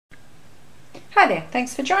Hi there,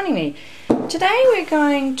 thanks for joining me. Today I'm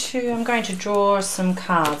going to draw some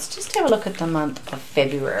cards. Just have a look at the month of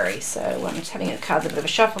February. So I'm just having the cards a bit of a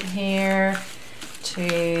shuffle here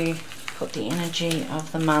to put the energy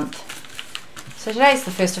of the month. So today's the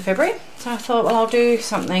 1st of February, so I thought, well, I'll do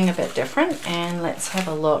something a bit different and let's have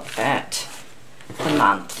a look at the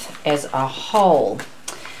month as a whole.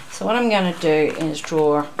 So what I'm going to do is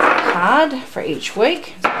draw a card for each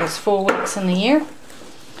week. So there's 4 weeks in the year.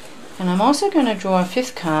 And I'm also going to draw a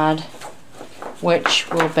 5th card, which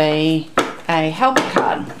will be a helper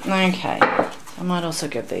card. Okay, I might also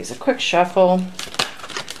give these a quick shuffle.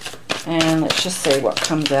 And let's just see what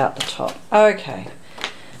comes out the top. Okay,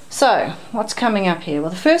 so what's coming up here? Well,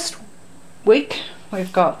 the first week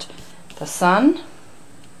we've got the Sun.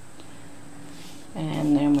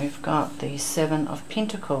 And then we've got the 7 of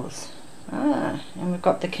Pentacles. And we've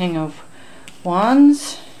got the King of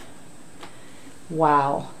Wands.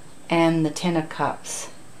 Wow. And the 10 of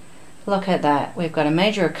Cups. Look at that. We've got a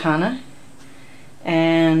Major Arcana,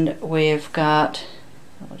 and we've got,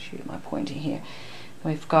 I'll shoot my pointer here,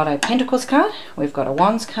 we've got a Pentacles card, we've got a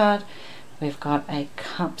Wands card, we've got a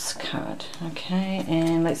Cups card. Okay,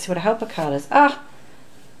 and let's see what a helper card is. Ah,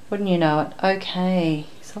 wouldn't you know it. Okay,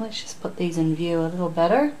 so let's just put these in view a little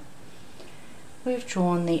better. We've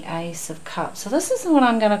drawn the Ace of Cups. So this is what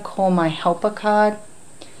I'm going to call my helper card.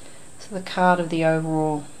 The card of the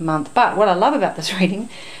overall month. But what I love about this reading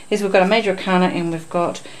is we've got a Major Arcana and we've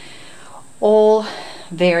got all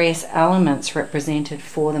various elements represented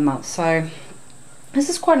for the month. So this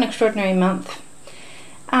is quite an extraordinary month.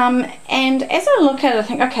 And as I look at it, I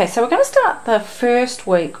think, okay, so we're going to start the first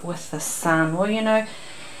week with the Sun. Well, you know,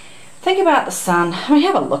 think about the Sun. I mean,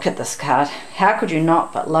 have a look at this card. How could you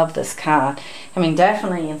not but love this card? I mean,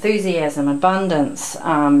 definitely enthusiasm, abundance,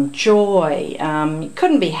 joy. You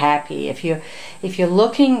couldn't be happy if you're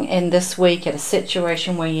looking in this week at a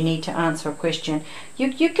situation where you need to answer a question.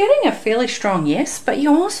 You're getting a fairly strong yes, but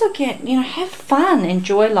you also get, you know, have fun,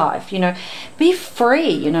 enjoy life, you know, be free.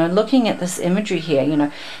 You know, looking at this imagery here, you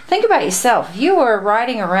know, think about yourself. If you were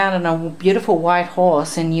riding around on a beautiful white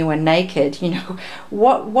horse and you were naked, you know,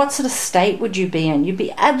 what sort of state would you be in? You'd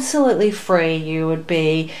be absolutely free. You would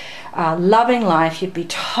be loving life. You'd be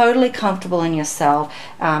totally comfortable in yourself.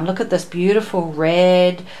 Look at this beautiful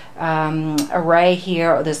red array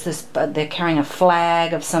here. There's this, they're carrying a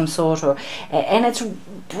flag of some sort, and it's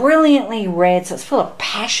brilliantly red, so it's full of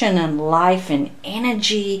passion and life and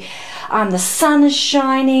energy. The sun is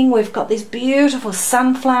shining. We've got these beautiful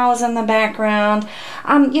sunflowers in the background.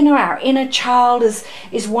 You know, our inner child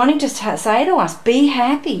is wanting to say to us, be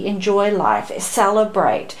happy, enjoy life,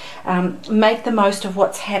 celebrate, make the most of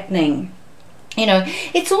what's happening. You know,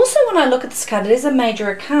 it's also, when I look at this card, it is a Major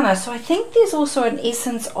Arcana, so I think there's also an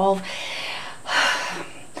essence of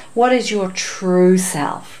what is your true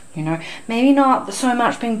self. You know, maybe not so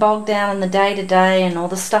much being bogged down in the day-to-day and all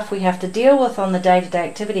the stuff we have to deal with on the day-to-day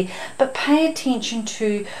activity, but pay attention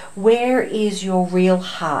to where is your real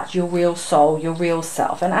heart, your real soul, your real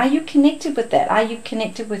self, and are you connected with that? Are you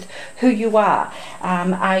connected with who you are?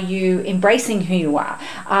 Are you embracing who you are?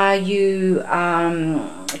 Are you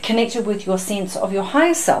connected with your sense of your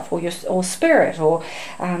higher self, or spirit, or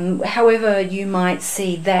however you might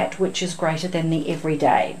see that which is greater than the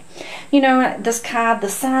everyday? You know, this card, the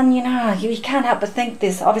Sun, you know, you can't help but think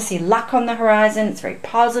there's obviously luck on the horizon. It's very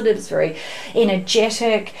positive, it's very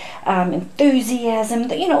energetic,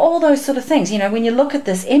 enthusiasm, you know, all those sort of things. You know, when you look at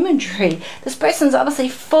this imagery, this person's obviously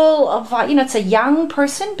full of, you know, it's a young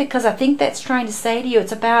person, because I think that's trying to say to you,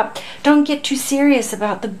 it's about, don't get too serious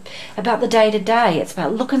about the day-to-day. It's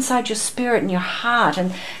about look inside your spirit and your heart,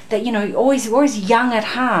 and that, you know, you're always young at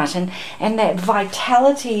heart, and that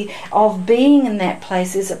vitality of being in that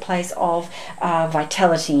place is a place of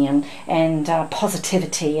vitality and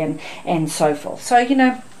positivity and so forth. So, you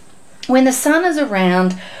know, when the Sun is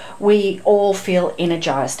around, we all feel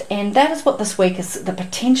energized, and that is what this week is. The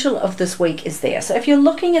potential of this week is there. So if you're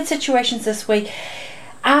looking at situations this week,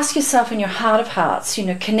 ask yourself in your heart of hearts, you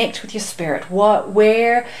know, connect with your spirit.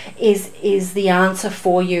 Where is the answer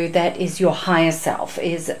for you? That is your higher self,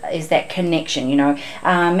 is that connection, you know,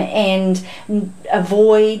 and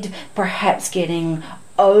avoid perhaps getting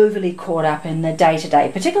overly caught up in the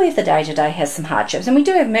day-to-day, particularly if the day-to-day has some hardships. And we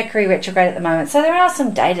do have Mercury retrograde at the moment, so there are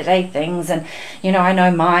some day-to-day things. And, you know, I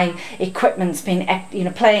know my equipment's been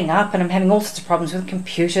playing up, and I'm having all sorts of problems with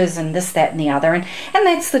computers and this, that, and the other, and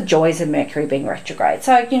that's the joys of Mercury being retrograde.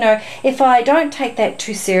 So, you know, if I don't take that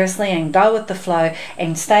too seriously and go with the flow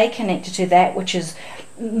and stay connected to that which is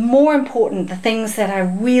more important, the things that I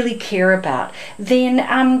really care about,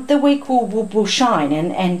 then the week will shine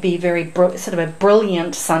and be very sort of a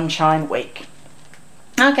brilliant sunshine week.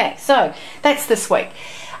 Okay, so that's this week.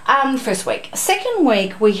 First week. Second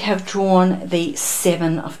week, we have drawn the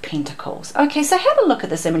Seven of Pentacles. Okay, so have a look at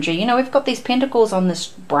this imagery. You know, we've got these pentacles on this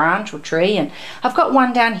branch or tree, and I've got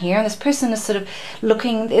one down here, and this person is sort of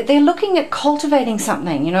looking, they're looking at cultivating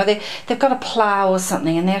something. You know, they've got a plow or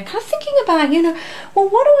something, and they're kind of thinking about, you know, well,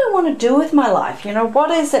 what do I want to do with my life? You know,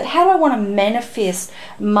 what is it? How do I want to manifest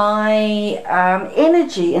my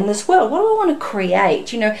energy in this world? What do I want to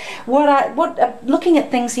create? You know, looking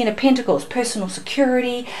at things, you know, pentacles, personal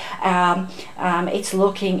security. It's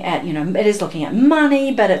looking at, you know, it is looking at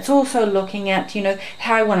money, but it's also looking at, you know,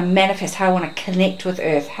 how I want to manifest, how I want to connect with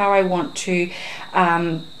earth, how I want to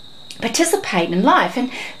participate in life. And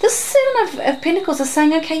this Seven of Pentacles is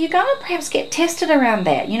saying, okay, you're going to perhaps get tested around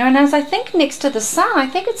that, you know. And as I think next to the Sun, I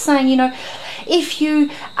think it's saying, you know, if you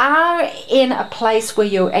are in a place where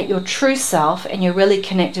you're at your true self and you're really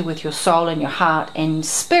connected with your soul and your heart and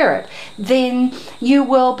spirit, then you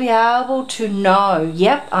will be able to know,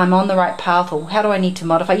 yep, I'm on the right path, or how do I need to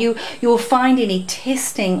modify? You will find any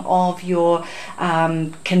testing of your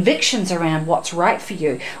convictions around what's right for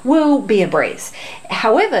you will be a breeze.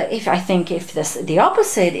 However, if the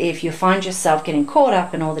opposite, if you find yourself getting caught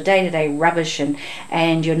up in all the day-to-day rubbish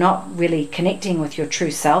and you're not really connecting with your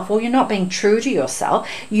true self, or you're not being true to yourself,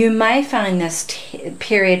 you may find this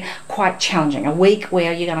period quite challenging. A week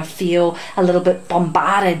where you're going to feel a little bit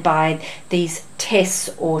bombarded by these tests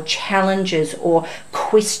or challenges or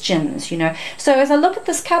questions, you know. So as I look at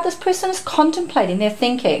this card, this person is contemplating, they're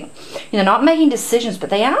thinking, you know, not making decisions, but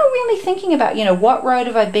they are really thinking about, you know, what road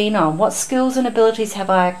have I been on? What skills and abilities have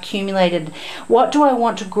I accumulated? What do I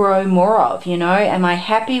want to grow more of? You know, am I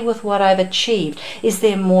happy with what I've achieved? Is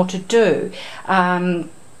there more to do?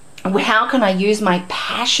 How can I use my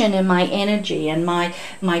passion and my energy and my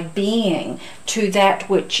being to that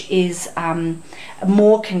which is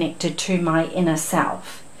more connected to my inner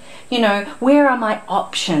self? You know, where are my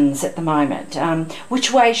options at the moment?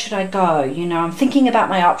 Which way should I go? You know, I'm thinking about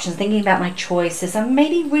my options, thinking about my choices. I'm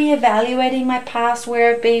maybe reevaluating my past,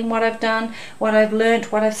 where I've been, what I've done, what I've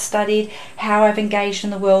learnt, what I've studied, how I've engaged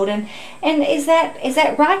in the world. And is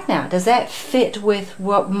that right now? Does that fit with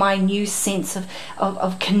what my new sense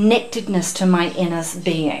of connectedness to my inner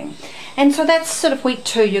being? And so that's sort of week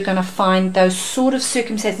 2. You're going to find those sort of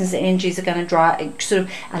circumstances and energies are going to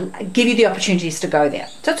give you the opportunities to go there.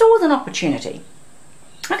 So it's always an opportunity.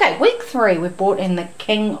 Okay, week 3, we've brought in the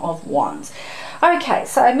King of Wands. Okay,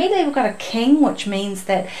 so immediately we've got a king, which means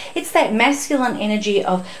that it's that masculine energy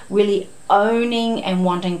of really owning and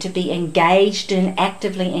wanting to be engaged in,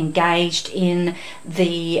 actively engaged in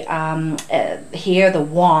the here the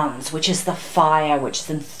wands, which is the fire, which is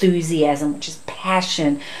enthusiasm, which is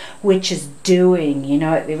passion, which is doing. You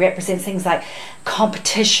know, it represents things like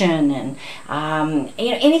competition and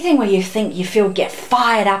you know, anything where you get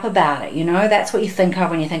fired up about it. You know, that's what you think of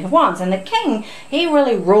when you think of wands. And the king, he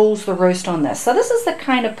really rules the roost on this. So this is the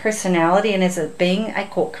kind of personality, and as it being a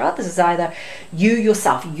court card, this is either you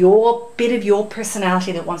yourself, your bit of your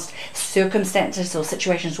personality that wants circumstances or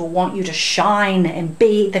situations will want you to shine and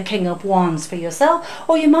be the King of Wands for yourself,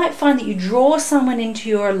 or you might find that you draw someone into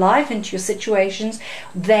your life, into your situations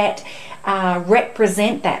that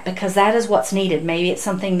represent that, because that is what's needed. Maybe it's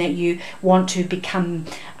something that you want to become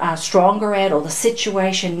stronger at, or the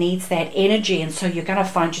situation needs that energy, and so you're going to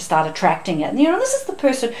find you start attracting it. And, you know, this is the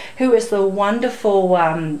person who is the wonderful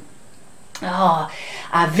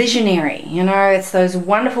visionary. You know, it's those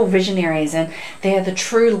wonderful visionaries, and they're the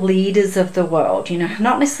true leaders of the world. You know,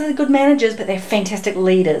 not necessarily good managers, but they're fantastic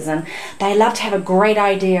leaders, and they love to have a great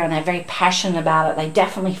idea, and they're very passionate about it. They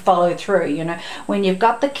definitely follow through. You know, when you've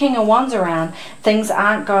got the King of Wands around, things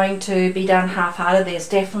aren't going to be done half-hearted. There's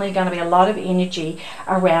definitely going to be a lot of energy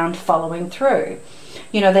around following through.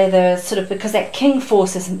 You know, they're the sort of, because that king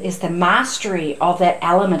force is the mastery of that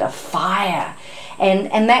element of fire.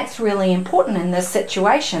 And that's really important in this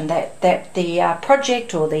situation, that the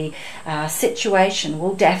project or the situation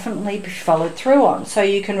will definitely be followed through on. So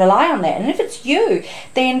you can rely on that. And if it's you,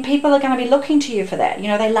 then people are going to be looking to you for that. You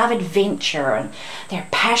know, they love adventure, and they're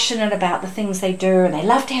passionate about the things they do, and they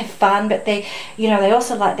love to have fun, but they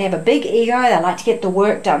also they have a big ego. They like to get the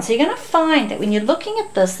work done. So you're going to find that when you're looking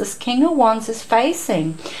at this King of Wands is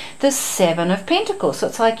facing the Seven of Pentacles. So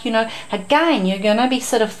it's like, you know, again, you're going to be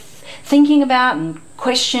sort of thinking about and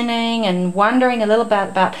questioning and wondering a little bit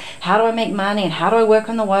about how do I make money and how do I work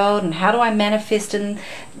in the world and how do I manifest and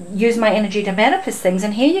use my energy to manifest things.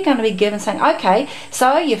 And here you're going to be given saying, okay,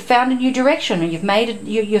 so you've found a new direction, or you've made it,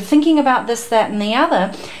 you're thinking about this, that and the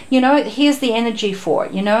other, you know, here's the energy for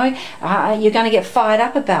it, you know, you're going to get fired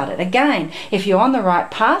up about it. Again, if you're on the right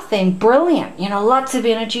path, then brilliant, you know, lots of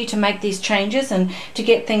energy to make these changes and to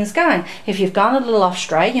get things going. If you've gone a little off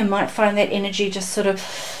stray, you might find that energy just sort of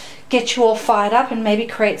get you all fired up and maybe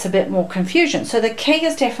creates a bit more confusion. So the key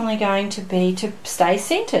is definitely going to be to stay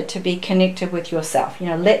centered, to be connected with yourself. You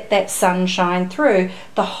know, let that sun shine through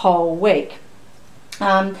the whole week.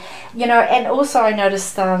 You know, and also I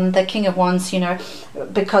noticed the King of Wands, you know,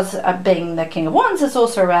 because being the King of Wands is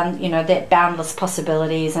also around, you know, that boundless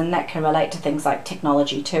possibilities, and that can relate to things like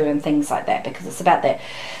technology too and things like that, because it's about that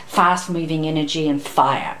fast moving energy and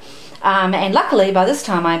fire. And luckily by this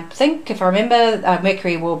time, I think, if I remember,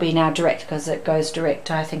 Mercury will be now direct, because it goes direct,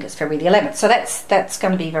 I think it's February the 11th. So that's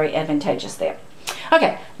going to be very advantageous there.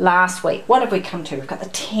 Okay, last week, what have we come to? We've got the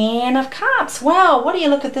 10 of Cups. Wow, what do you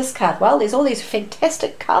look at this card? Well, there's all these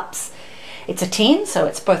fantastic cups. It's a 10, so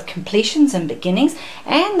it's both completions and beginnings,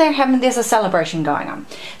 and there's a celebration going on.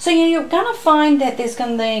 So you're going to find that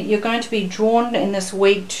you're going to be drawn in this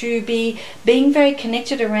week to be being very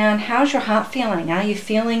connected around how's your heart feeling. Are you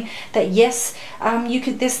feeling that yes,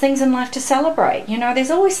 there's things in life to celebrate? You know,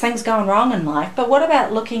 there's always things going wrong in life, but what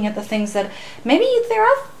about looking at the things that maybe there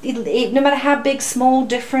are, no matter how big, small,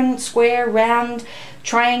 different, square, round,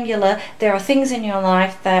 triangular, there are things in your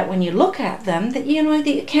life that when you look at them, that you know that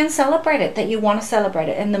you can celebrate it, that you want to celebrate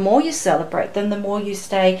it. And the more you celebrate them, the more you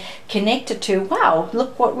stay connected to, wow,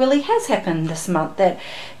 look what really has happened this month, that,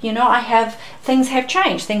 you know, things have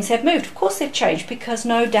changed, things have moved. Of course they've changed, because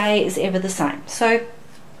no day is ever the same. So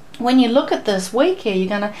when you look at this week here, you're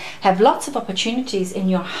going to have lots of opportunities in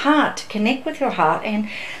your heart to connect with your heart and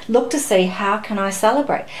look to see, how can I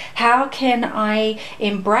celebrate? How can I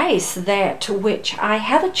embrace that which I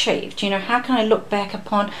have achieved? You know, how can I look back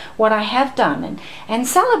upon what I have done and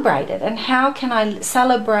celebrate it? And how can I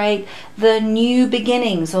celebrate the new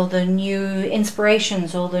beginnings, or the new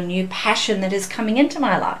inspirations, or the new passion that is coming into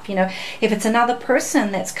my life? You know, if it's another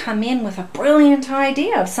person that's come in with a brilliant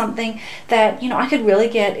idea of something that, you know, I could really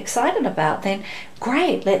get excited about, then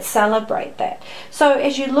great, let's celebrate that. So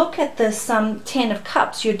as you look at this 10 of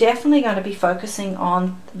Cups, you're definitely going to be focusing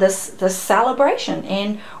on this celebration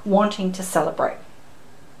and wanting to celebrate.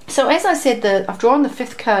 So as I said, I've drawn the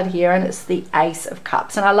 5th card here, and it's the Ace of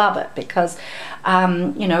Cups, and I love it because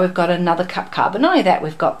you know, we've got another cup card, but not only that,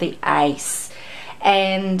 we've got the Ace.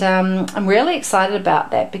 And I'm really excited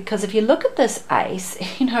about that, because if you look at this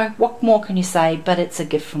ace, you know, what more can you say but it's a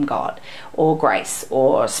gift from God, or grace,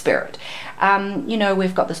 or spirit. You know,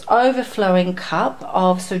 we've got this overflowing cup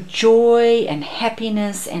of joy and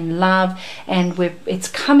happiness and love, and it's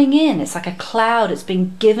coming in. It's like a cloud. It's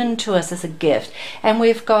been given to us as a gift. And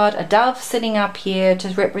we've got a dove sitting up here to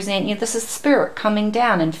represent, you know, this is spirit coming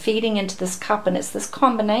down and feeding into this cup, and it's this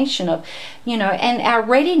combination of, you know, and our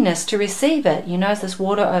readiness to receive it, you know, as this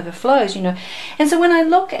water overflows, you know. And so when I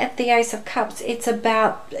look at the Ace of Cups, it's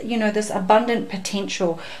about, you know, this abundant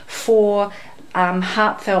potential for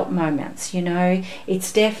heartfelt moments. You know,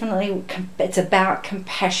 it's about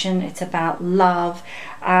compassion, it's about love,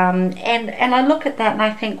 and I look at that and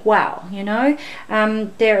I think, wow, you know,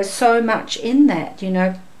 there is so much in that, you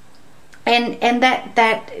know, and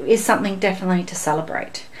that is something definitely to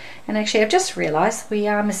celebrate. And actually, I've just realized we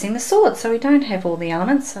are missing the sword, so we don't have all the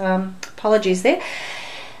elements. Apologies there.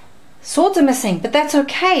 Swords are missing, but that's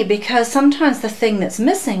okay, because sometimes the thing that's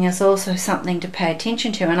missing is also something to pay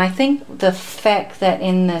attention to. And I think the fact that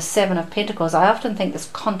in the 7 of Pentacles, I often think this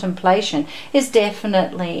contemplation is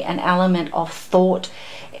definitely an element of thought.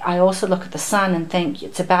 I also look at the Sun and think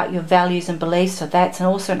it's about your values and beliefs, so that's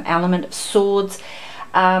also an element of swords.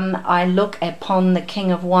 I look upon the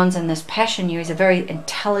King of Wands and this passion here. He's a very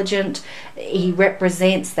intelligent, he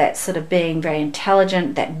represents that sort of being very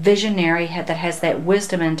intelligent, that visionary that has that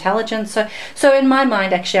wisdom and intelligence. So in my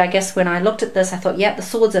mind, actually, I guess when I looked at this, I thought, yeah, the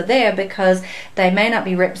swords are there because they may not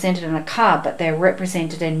be represented in a card, but they're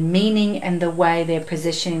represented in meaning and the way they're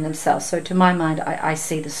positioning themselves. So to my mind, I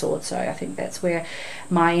see the sword. So I think that's where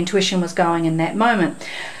my intuition was going in that moment.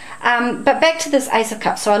 But back to this Ace of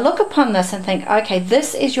Cups. So I look upon this and think, okay,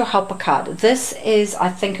 this is your helper card. This is, I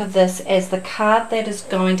think of this as the card that is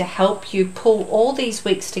going to help you pull all these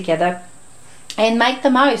weeks together and make the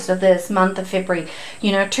most of this month of February,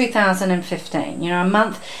 2015, a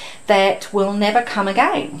month that will never come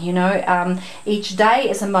again. Each day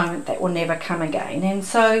is a moment that will never come again, and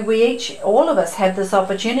so all of us have this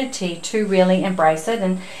opportunity to really embrace it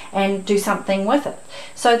and do something with it.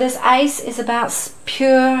 So this ace is about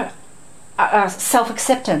pure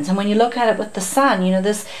self-acceptance, and when you look at it with the sun,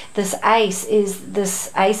 this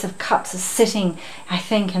ace of cups is sitting, I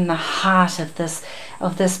think, in the heart of this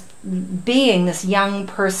being, this young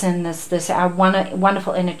person, this our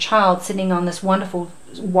wonderful inner child sitting on this wonderful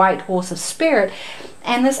white horse of spirit.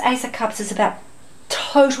 And this ace of cups is about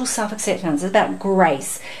total self-acceptance. It's about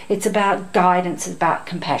grace, it's about guidance, it's about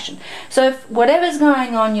compassion. So if whatever's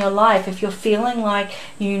going on in your life, if you're feeling like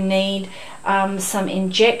you need some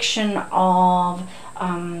injection of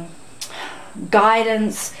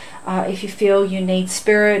guidance, if you feel you need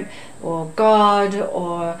spirit or God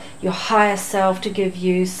or your higher self to give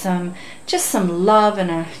you some love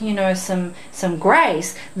and some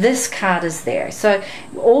grace, this card is there. So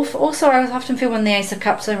also I often feel when the Ace of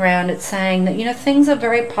Cups are around, it's saying that things are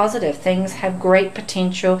very positive, things have great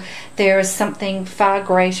potential, there is something far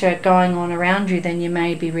greater going on around you than you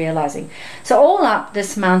may be realizing. So all up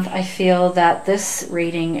this month, I feel that this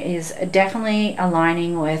reading is definitely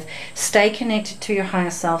aligning with stay connected to your higher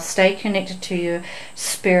self, stay connected to your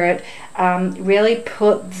spirit, really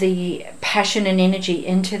put the passion and energy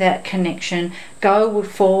into that connection, go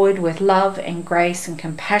forward with love and grace and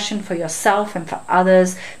compassion for yourself and for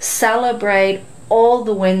others, celebrate all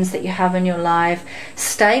the wins that you have in your life,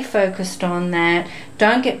 stay focused on that,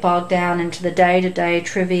 don't get bogged down into the day-to-day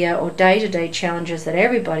trivia or day-to-day challenges that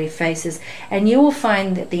everybody faces, and you will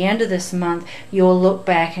find that at the end of this month you'll look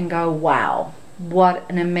back and go, wow, what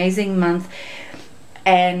an amazing month.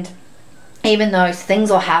 And even though things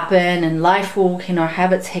will happen and life will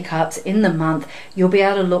have its hiccups in the month, you'll be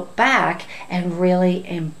able to look back and really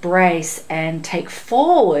embrace and take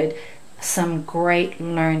forward some great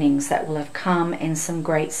learnings that will have come and some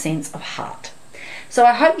great sense of heart. So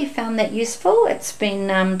I hope you found that useful. It's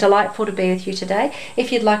been delightful to be with you today.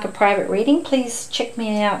 If you'd like a private reading, please check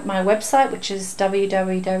me out my website, which is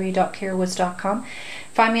www.kirawoods.com.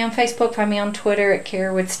 Find me on Facebook, find me on Twitter at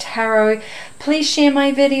Kira Woods Tarot. Please share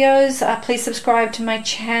my videos. Please subscribe to my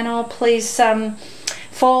channel. Please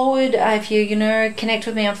forward, if you connect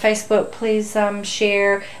with me on Facebook, please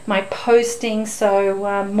share my posting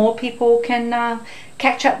so more people can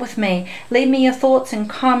catch up with me. Leave me your thoughts and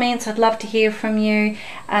comments. I'd love to hear from you.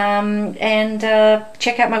 And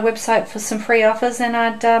check out my website for some free offers, and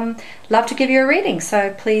I'd love to give you a reading,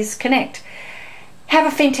 so please connect. Have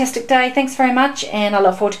a fantastic day. Thanks very much, and I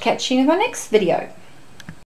look forward to catching you in my next video.